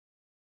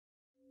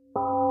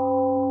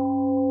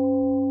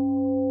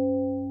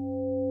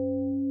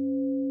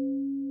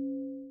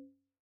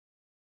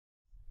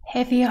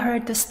Have you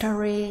heard the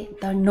story,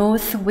 The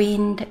North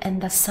Wind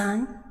and the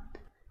Sun?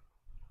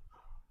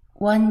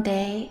 One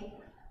day,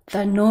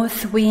 the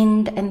north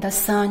wind and the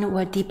sun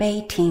were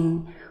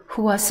debating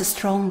who was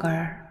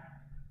stronger.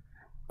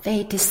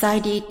 They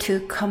decided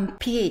to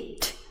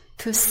compete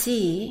to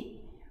see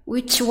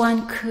which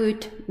one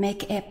could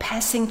make a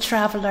passing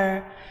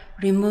traveler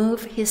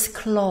remove his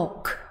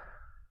cloak.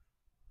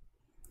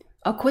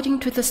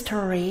 According to the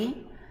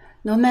story,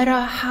 no matter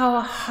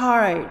how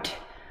hard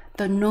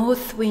the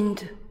north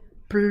wind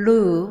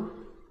blew,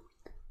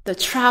 the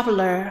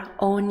traveler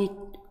only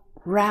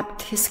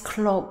wrapped his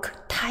cloak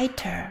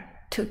tighter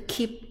to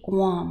keep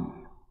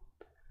warm.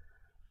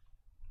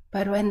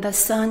 But when the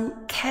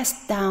sun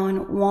cast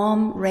down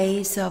warm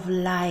rays of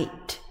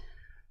light,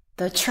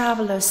 the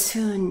traveler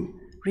soon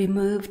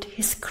removed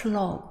his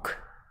cloak.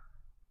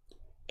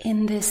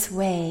 In this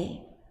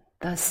way,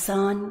 the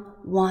sun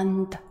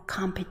won the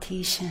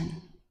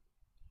competition.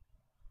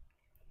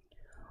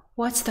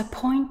 What's the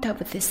point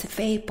of this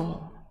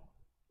fable?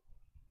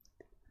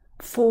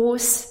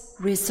 Force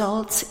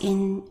results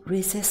in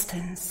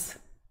resistance.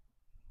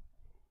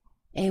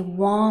 A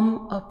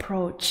warm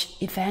approach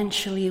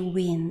eventually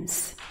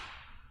wins.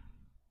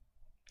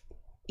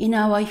 In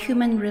our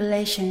human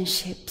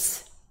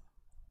relationships,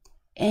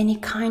 any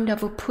kind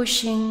of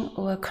pushing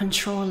or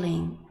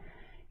controlling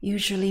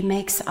usually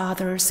makes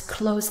others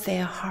close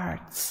their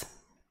hearts.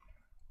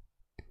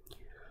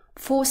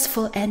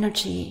 Forceful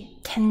energy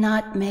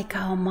cannot make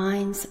our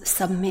minds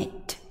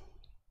submit.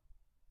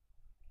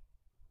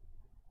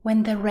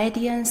 When the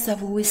radiance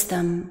of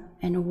wisdom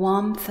and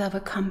warmth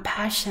of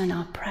compassion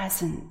are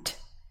present,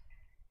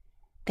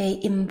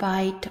 they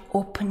invite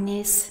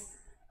openness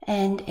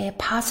and a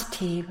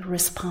positive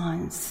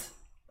response.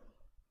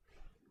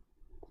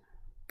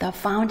 The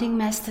founding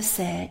master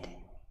said,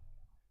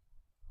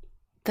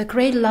 "The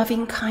great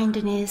loving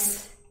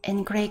kindness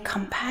and great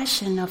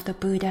compassion of the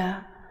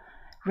Buddha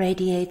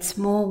radiates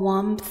more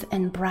warmth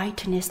and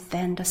brightness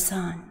than the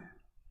sun.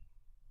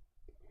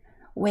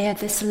 Where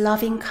this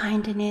loving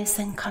kindness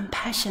and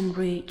compassion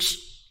reach,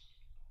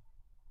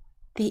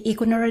 the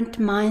ignorant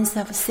minds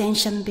of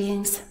sentient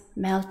beings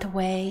melt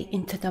away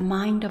into the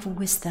mind of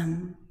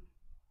wisdom.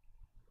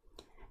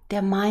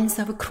 Their minds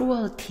of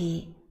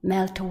cruelty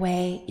melt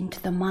away into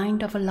the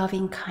mind of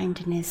loving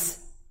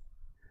kindness.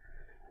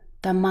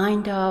 The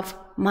mind of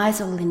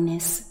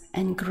miserliness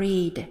and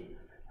greed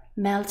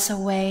melts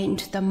away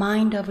into the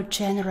mind of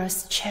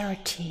generous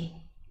charity,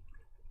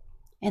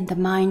 and the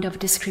mind of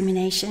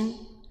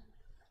discrimination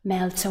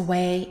melts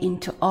away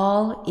into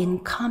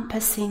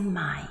all-encompassing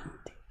mind."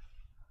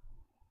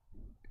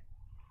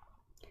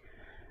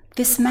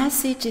 This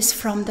message is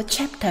from the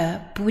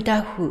chapter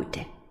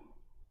Buddhahood.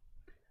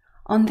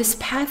 On this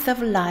path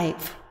of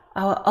life,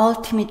 our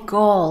ultimate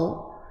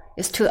goal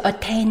is to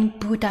attain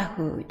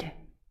Buddhahood.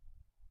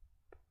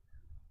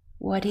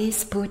 What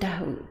is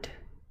Buddhahood?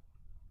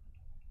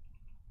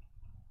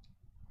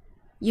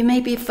 You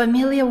may be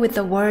familiar with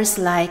the words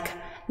like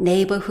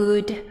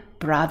neighborhood,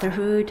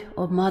 brotherhood,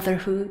 or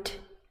motherhood,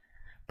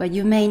 but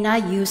you may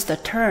not use the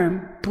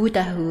term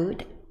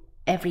Buddhahood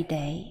every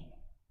day.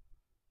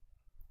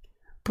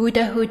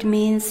 Buddhahood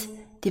means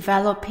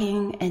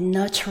developing and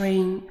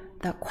nurturing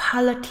the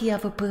quality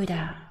of a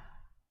Buddha.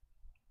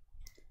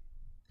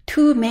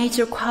 Two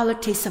major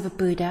qualities of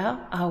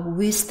Buddha are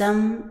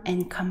wisdom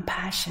and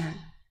compassion.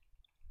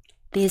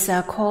 These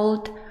are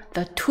called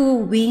the two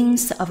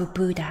wings of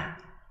Buddha.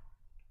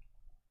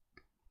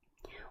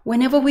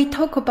 Whenever we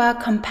talk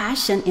about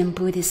compassion in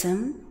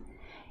Buddhism,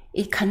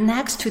 it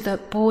connects to the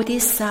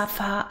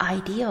Bodhisattva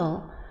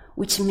ideal,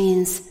 which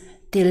means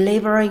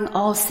delivering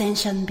all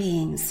sentient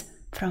beings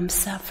from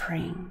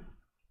suffering.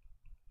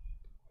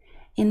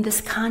 In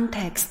this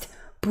context,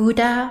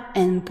 Buddha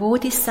and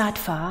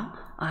Bodhisattva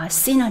are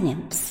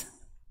synonyms.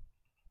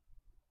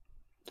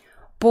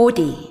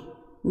 Bodhi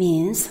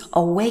means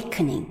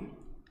awakening.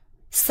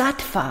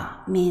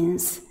 Sattva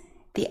means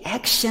the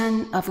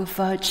action of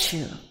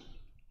virtue.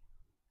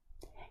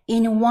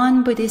 In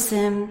one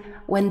Buddhism,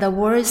 when the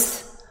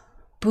words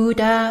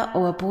Buddha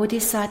or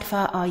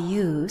Bodhisattva are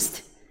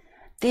used,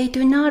 they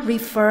do not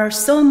refer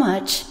so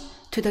much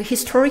to the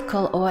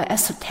historical or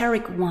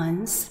esoteric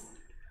ones,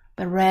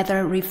 but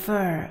rather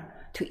refer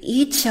to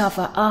each of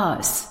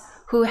us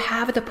who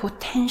have the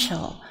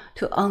potential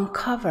to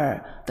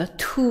uncover the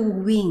two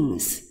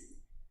wings,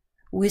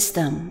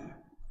 wisdom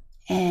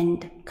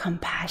and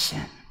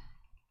compassion.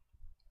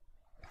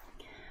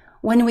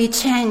 When we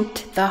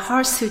chant the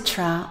Heart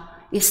Sutra,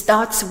 it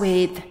starts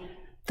with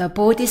the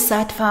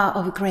Bodhisattva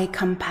of great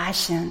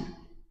compassion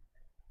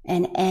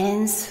and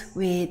ends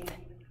with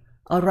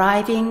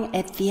arriving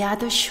at the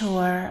other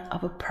shore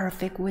of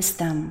perfect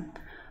wisdom,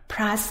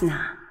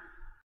 prajna.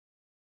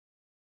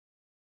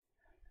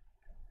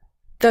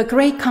 The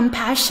great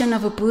compassion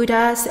of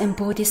Buddhas and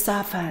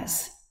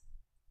Bodhisattvas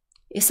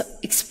is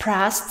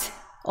expressed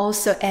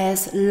also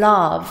as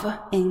love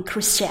in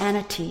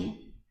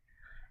Christianity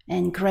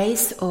and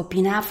grace or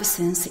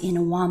beneficence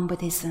in one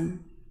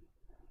Buddhism.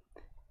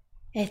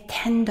 A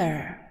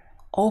tender,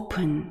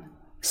 open,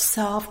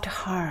 soft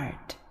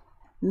heart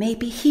may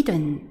be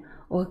hidden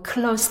or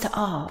closed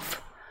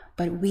off,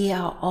 but we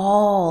are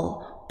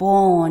all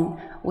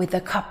born with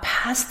the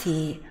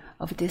capacity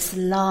of this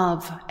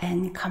love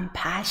and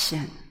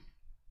compassion.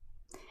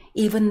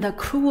 Even the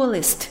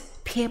cruelest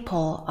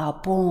people are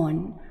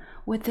born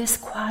with this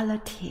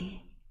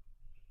quality.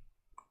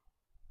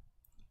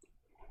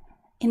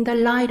 In the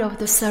light of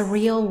the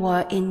surreal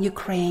war in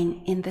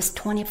Ukraine in this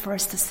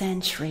 21st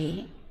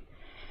century,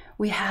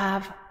 we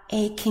have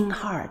aching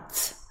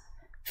hearts,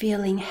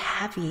 feeling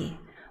heavy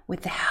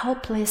with the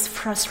helpless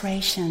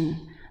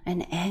frustration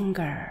and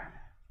anger.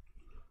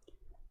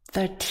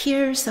 The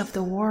tears of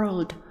the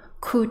world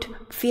could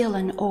fill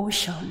an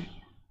ocean.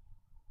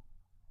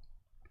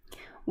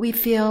 We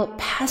feel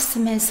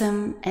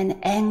pessimism and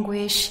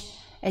anguish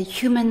at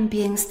human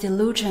beings'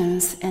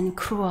 delusions and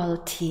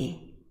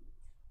cruelty.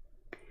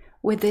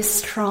 With these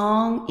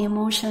strong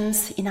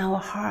emotions in our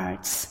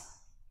hearts,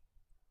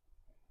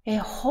 a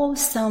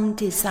wholesome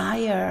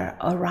desire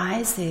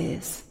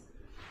arises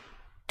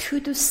to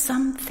do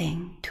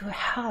something to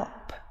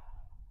help.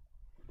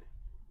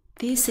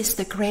 This is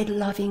the great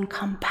loving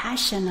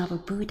compassion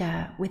of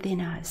Buddha within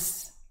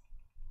us.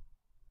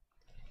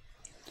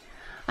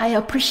 I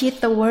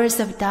appreciate the words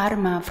of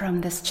Dharma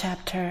from this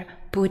chapter,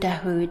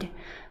 Buddhahood,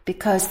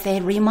 because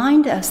they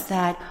remind us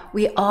that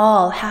we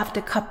all have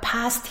the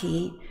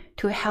capacity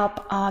to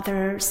help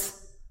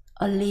others,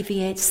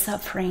 alleviate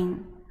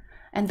suffering,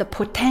 and the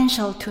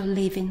potential to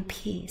live in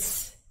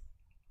peace.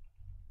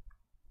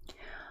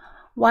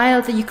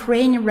 While the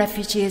Ukrainian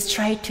refugees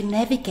try to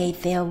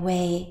navigate their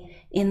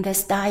way in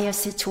this dire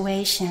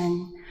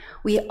situation,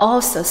 we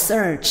also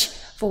search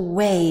for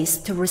ways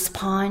to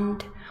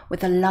respond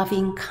with a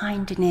loving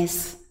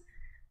kindness,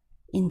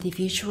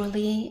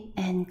 individually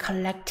and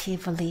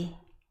collectively.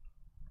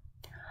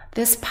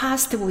 This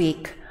past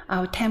week,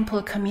 our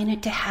temple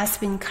community has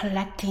been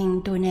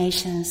collecting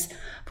donations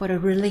for the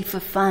relief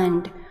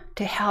fund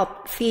to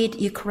help feed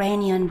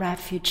Ukrainian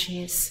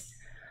refugees.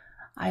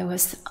 I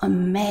was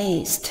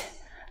amazed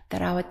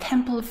that our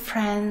temple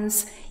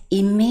friends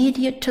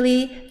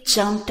immediately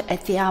jumped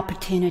at the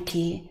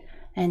opportunity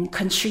and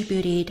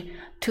contributed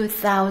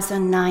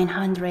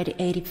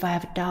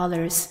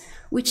 $2,985,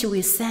 which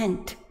we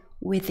sent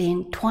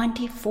within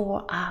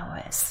 24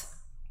 hours.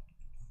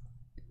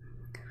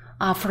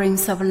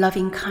 Offerings of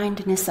loving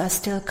kindness are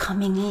still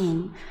coming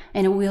in,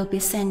 and we'll be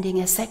sending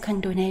a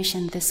second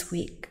donation this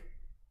week.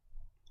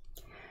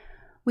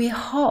 We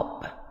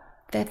hope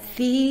that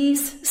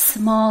these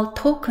small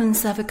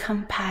tokens of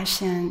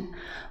compassion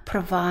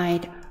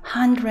provide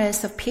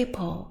hundreds of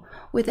people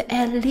with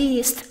at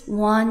least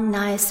one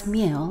nice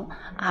meal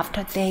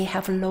after they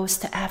have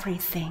lost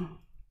everything.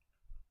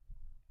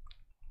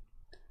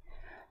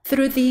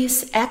 Through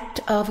this act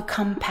of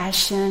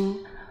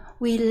compassion,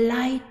 we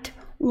light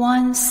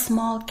one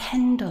small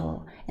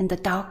candle in the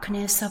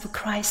darkness of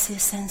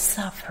crisis and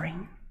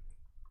suffering.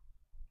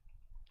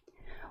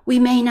 We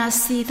may not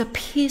see the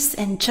peace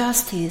and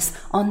justice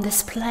on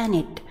this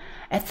planet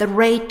at the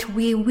rate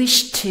we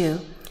wish to.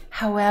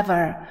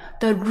 However,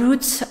 the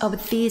roots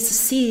of these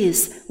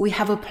seeds we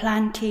have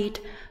planted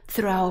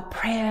through our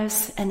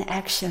prayers and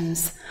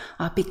actions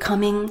are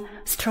becoming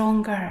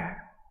stronger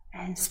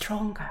and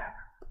stronger.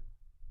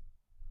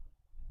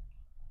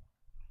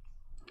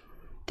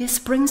 This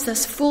brings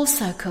us full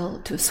circle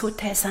to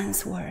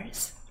Sotaesan's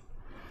words.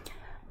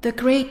 The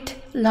great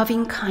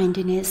loving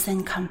kindness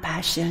and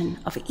compassion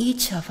of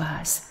each of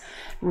us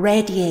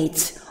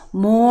radiates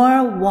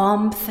more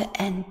warmth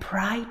and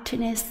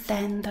brightness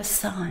than the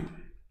sun.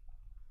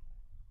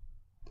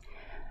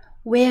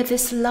 Where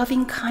this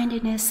loving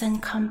kindness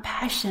and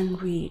compassion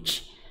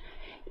reach,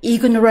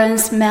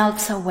 ignorance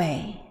melts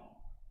away,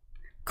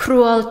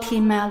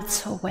 cruelty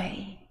melts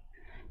away,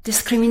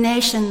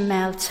 discrimination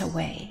melts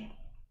away.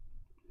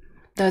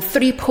 The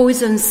three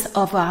poisons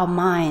of our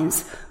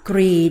minds,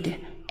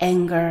 greed,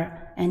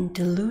 anger, and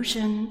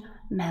delusion,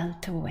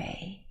 melt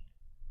away.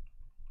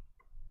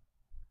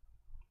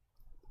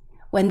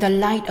 When the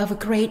light of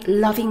great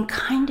loving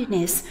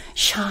kindness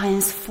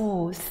shines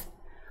forth,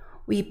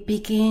 we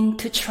begin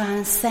to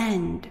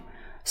transcend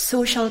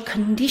social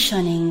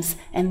conditionings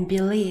and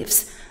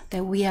beliefs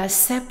that we are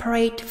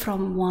separate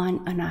from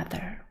one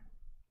another.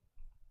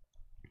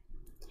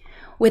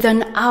 With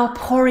an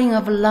outpouring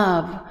of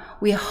love,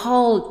 we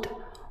hold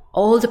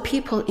all the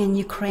people in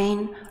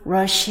Ukraine,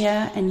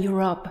 Russia, and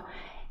Europe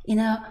in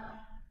a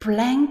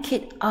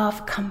blanket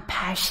of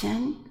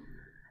compassion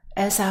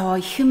as our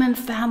human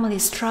family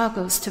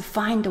struggles to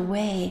find a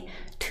way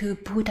to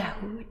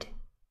Buddhahood.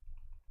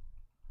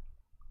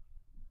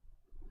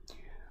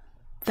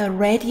 The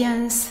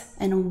radiance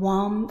and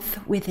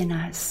warmth within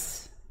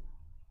us,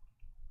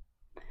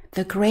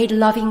 the great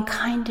loving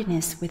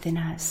kindness within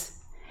us,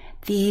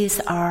 these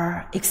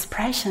are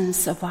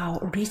expressions of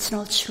our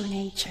original true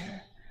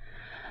nature,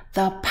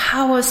 the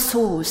power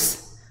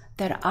source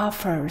that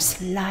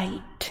offers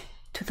light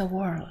to the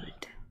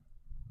world.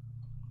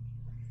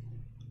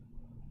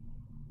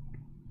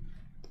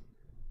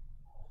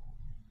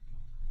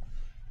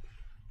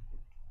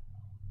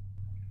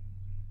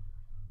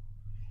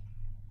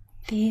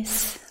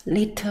 this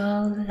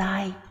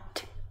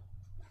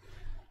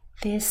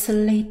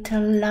little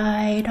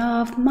light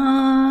of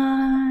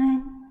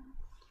mine,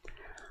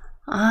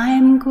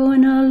 I'm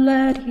gonna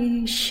let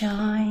it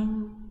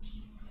shine.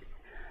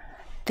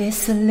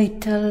 This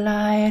little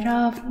light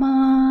of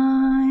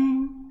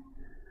mine,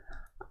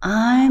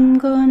 I'm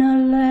gonna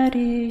let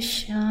it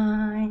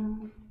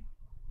shine.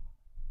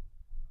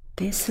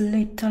 This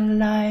little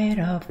light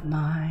of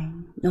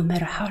mine, no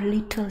matter how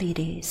little it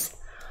is,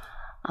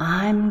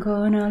 I'm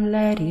gonna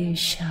let it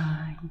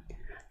shine.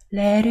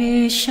 Let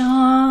it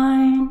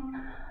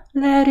shine,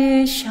 let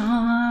it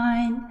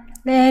shine,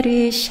 let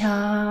it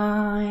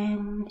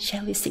shine.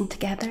 Shall we sing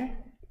together?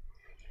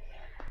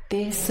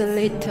 This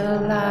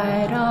little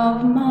light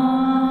of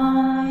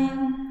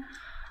mine,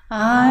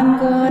 I'm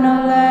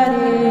gonna let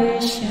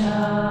it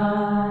shine.